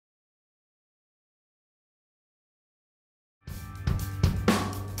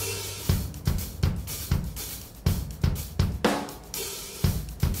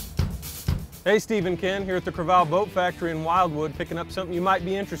Hey, Steve and Ken, here at the Crevalle Boat Factory in Wildwood, picking up something you might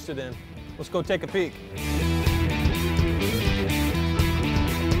be interested in. Let's go take a peek.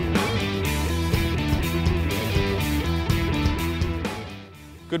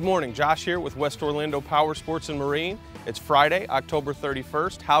 Good morning, Josh here with West Orlando Power Sports and Marine. It's Friday, October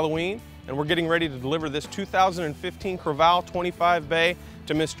 31st, Halloween, and we're getting ready to deliver this 2015 Crevalle 25 bay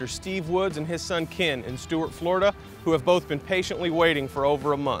to Mr. Steve Woods and his son Ken in Stuart, Florida, who have both been patiently waiting for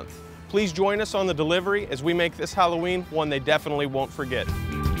over a month. Please join us on the delivery as we make this Halloween one they definitely won't forget.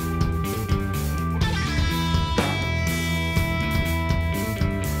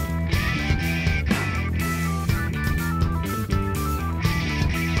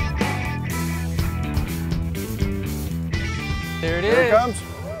 There it is. Here it comes.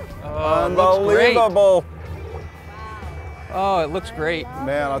 Oh, unbelievable. Oh, it looks great.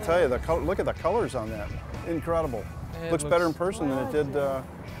 Man, I'll tell you, look at the colors on that. Incredible. Looks better in person than it did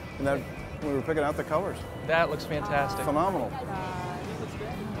when we were picking out the colors. That looks fantastic. Phenomenal.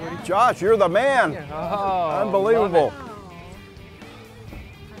 Josh, you're the man. Oh, unbelievable.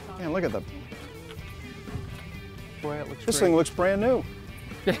 Man, look at the. Boy, it looks This great. thing looks brand new.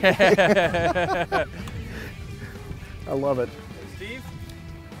 I love it. Steve,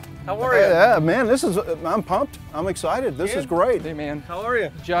 how are you? Yeah, man, I'm pumped. I'm excited. This is great. Hey, man. How are you?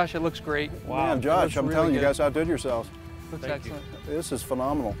 Josh, it looks great. Wow. Man, Josh, I'm really telling you, good. you guys outdid yourselves. Looks Thank you. excellent. This is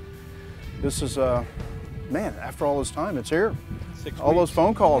phenomenal. This is, man, after all this time, it's here. 6 All those weeks.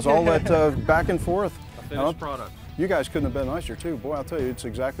 phone calls, all that back and forth. A finished product. You guys couldn't have been nicer too. Boy, I'll tell you, it's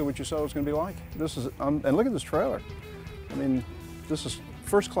exactly what you said it was going to be like. This is, and look at this trailer. I mean, this is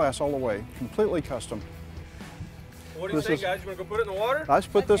first class all the way, completely custom. What do you think, guys? You want to go put it in the water? Let's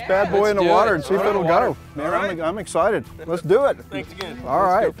put this bad boy in the do water it. and see if All right, it'll water. go. Man, All right. I'm excited. Let's do it. Thanks again. All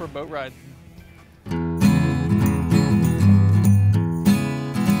Let's right. go for a boat ride.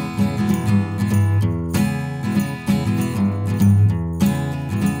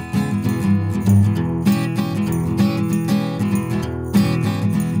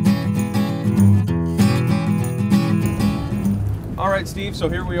 All right, Steve, so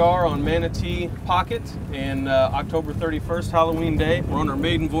here we are on Manatee Pocket and October 31st, Halloween Day. We're on our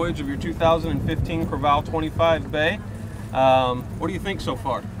maiden voyage of your 2015 Crevalle 25 bay. What do you think so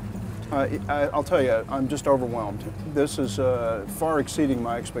far? I'll tell you, I'm just overwhelmed. This is far exceeding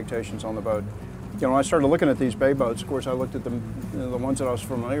my expectations on the boat. You know, when I started looking at these bay boats, of course, I looked at the ones that I was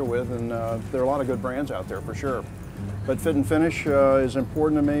familiar with, and there are a lot of good brands out there for sure. But fit and finish is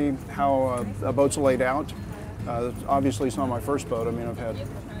important to me, how a boat's laid out. Obviously, it's not my first boat. I mean, I've had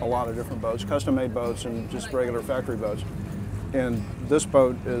a lot of different boats, custom-made boats and just regular factory boats. And this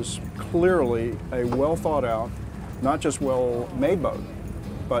boat is clearly a well-thought-out, not just well-made boat,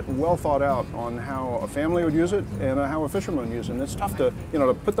 but well-thought-out on how a family would use it and how a fisherman would use it. And it's tough to, you know,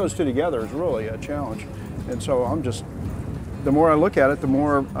 to put those two together is really a challenge. And so I'm just, the more I look at it, the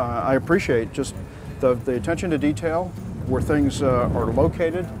more I appreciate just the attention to detail, where things are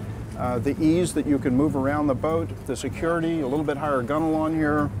located, the ease that you can move around the boat, the security, a little bit higher gunnel on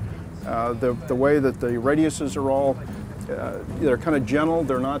here, the way that the radiuses are all, they're kind of gentle,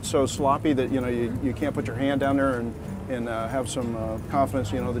 they're not so sloppy that, you know, you can't put your hand down there and have some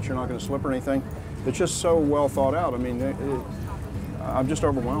confidence, you know, that you're not going to slip or anything. It's just so well thought out. I mean, I'm just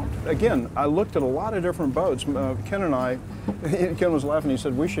overwhelmed. Again, I looked at a lot of different boats. Ken and I, Ken was laughing, he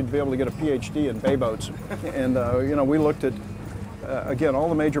said, we should be able to get a PhD in bay boats. And, you know, we looked at, again, all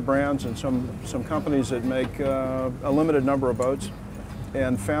the major brands and some companies that make a limited number of boats,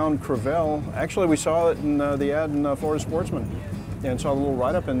 and found Crevalle. Actually, we saw it in the ad in Florida Sportsman, and saw a little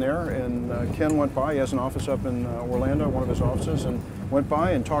write-up in there, and Ken went by. He has an office up in Orlando, one of his offices, and went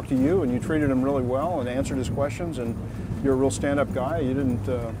by and talked to you, and you treated him really well and answered his questions, and you're a real stand-up guy. You didn't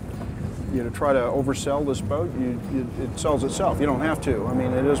you know, try to oversell this boat. It sells itself. You don't have to. I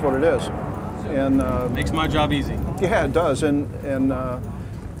mean, it is what it is. And Makes my job easy. yeah, it does. And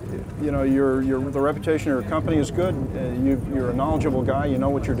you know, the reputation of your company is good. You're a knowledgeable guy. You know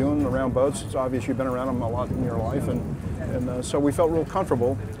what you're doing around boats. It's obvious you've been around them a lot in your life, and so we felt real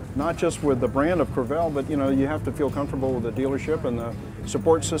comfortable, not just with the brand of Crevalle, but you know, you have to feel comfortable with the dealership and the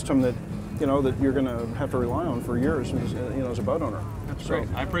support system that, you know, that you're going to have to rely on for years, as, you know, as a boat owner. That's great.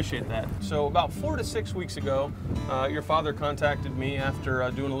 I appreciate that. So about 4 to 6 weeks ago, your father contacted me after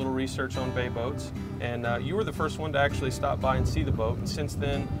doing a little research on bay boats, and you were the first one to actually stop by and see the boat. And since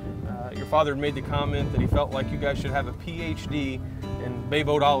then, your father had made the comment that he felt like you guys should have a PhD in bay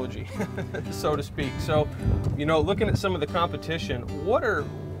boatology, so to speak. So, you know, looking at some of the competition, what are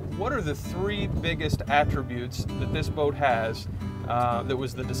the 3 biggest attributes that this boat has that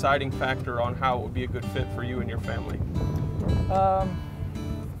was the deciding factor on how it would be a good fit for you and your family?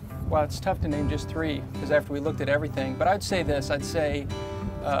 Well, it's tough to name just three because after we looked at everything, but I'd say this, I'd say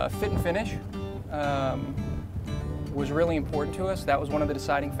fit and finish was really important to us. That was one of the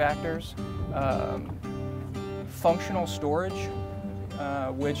deciding factors. Functional storage,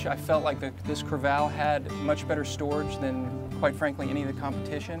 which I felt like this Crevalle had much better storage than, quite frankly, any of the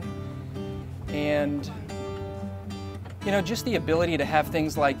competition. And you know, just the ability to have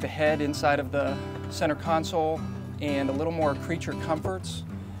things like the head inside of the center console and a little more creature comforts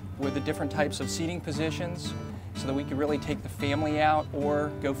with the different types of seating positions so that we could really take the family out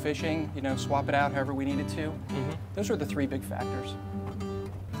or go fishing, you know, swap it out however we needed to. Those are the three big factors.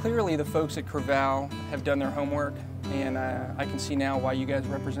 Clearly the folks at Crevalle have done their homework, and I can see now why you guys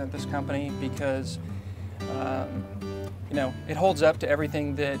represent this company because you know, it holds up to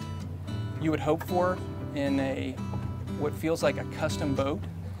everything that you would hope for in what feels like a custom boat,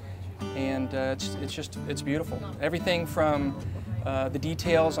 and it's beautiful. Everything from the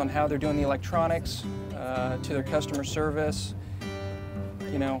details on how they're doing the electronics to their customer service.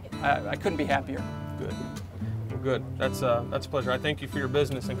 You know, I couldn't be happier. Good. Well, good. That's a pleasure. I thank you for your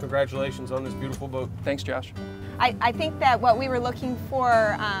business and congratulations on this beautiful boat. Thanks, Josh. I think that what we were looking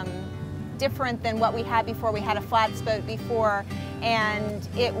for different than what we had before. We had a flats boat before, and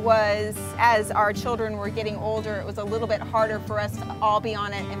it was, as our children were getting older, it was a little bit harder for us to all be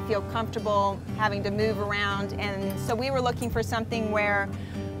on it and feel comfortable having to move around. And so we were looking for something where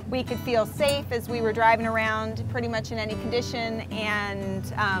we could feel safe as we were driving around pretty much in any condition, and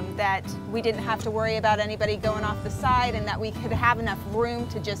that we didn't have to worry about anybody going off the side, and that we could have enough room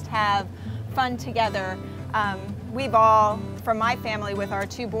to just have fun together. We've all, from my family with our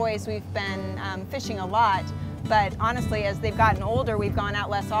two boys, we've been fishing a lot, but honestly, as they've gotten older, we've gone out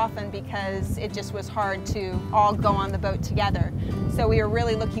less often because it just was hard to all go on the boat together. So we were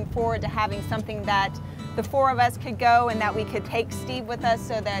really looking forward to having something that the four of us could go, and that we could take Steve with us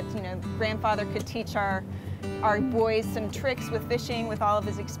so that, you know, grandfather could teach our boys some tricks with fishing with all of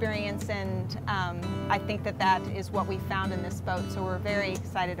his experience, and I think that is what we found in this boat, so we're very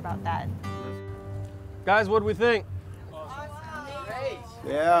excited about that. Guys, what do we think?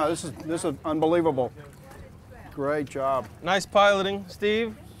 Yeah, this is unbelievable. Great job. Nice piloting,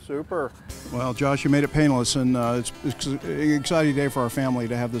 Steve. Super. Well, Josh, you made it painless, and it's an exciting day for our family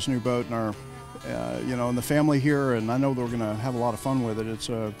to have this new boat and our, you know, and the family here. And I know that we're going to have a lot of fun with it. It's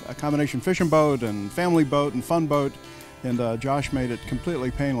a combination fishing boat and family boat and fun boat, and Josh made it completely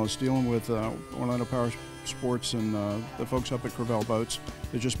painless dealing with Orlando Power Sports and the folks up at Crevalle Boats.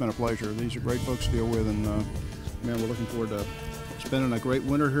 It's just been a pleasure. These are great folks to deal with, and man, we're looking forward to spending a great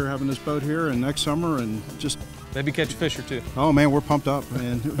winter here, having this boat here, and next summer, and just maybe catch a fish or two. Oh man, we're pumped up,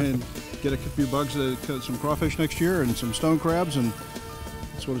 and get a few bugs, some crawfish next year, and some stone crabs, and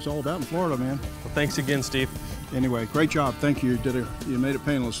that's what it's all about in Florida, man. Well, thanks again, Steve. Anyway, great job. Thank you. You made it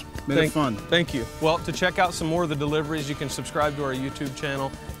painless. Made it fun. Thank you. Well, to check out some more of the deliveries, you can subscribe to our YouTube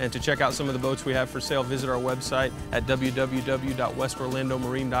channel, and to check out some of the boats we have for sale, visit our website at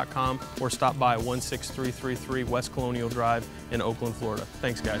www.westorlandomarine.com or stop by 16333 West Colonial Drive in Oakland, Florida.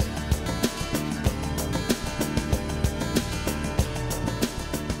 Thanks, guys.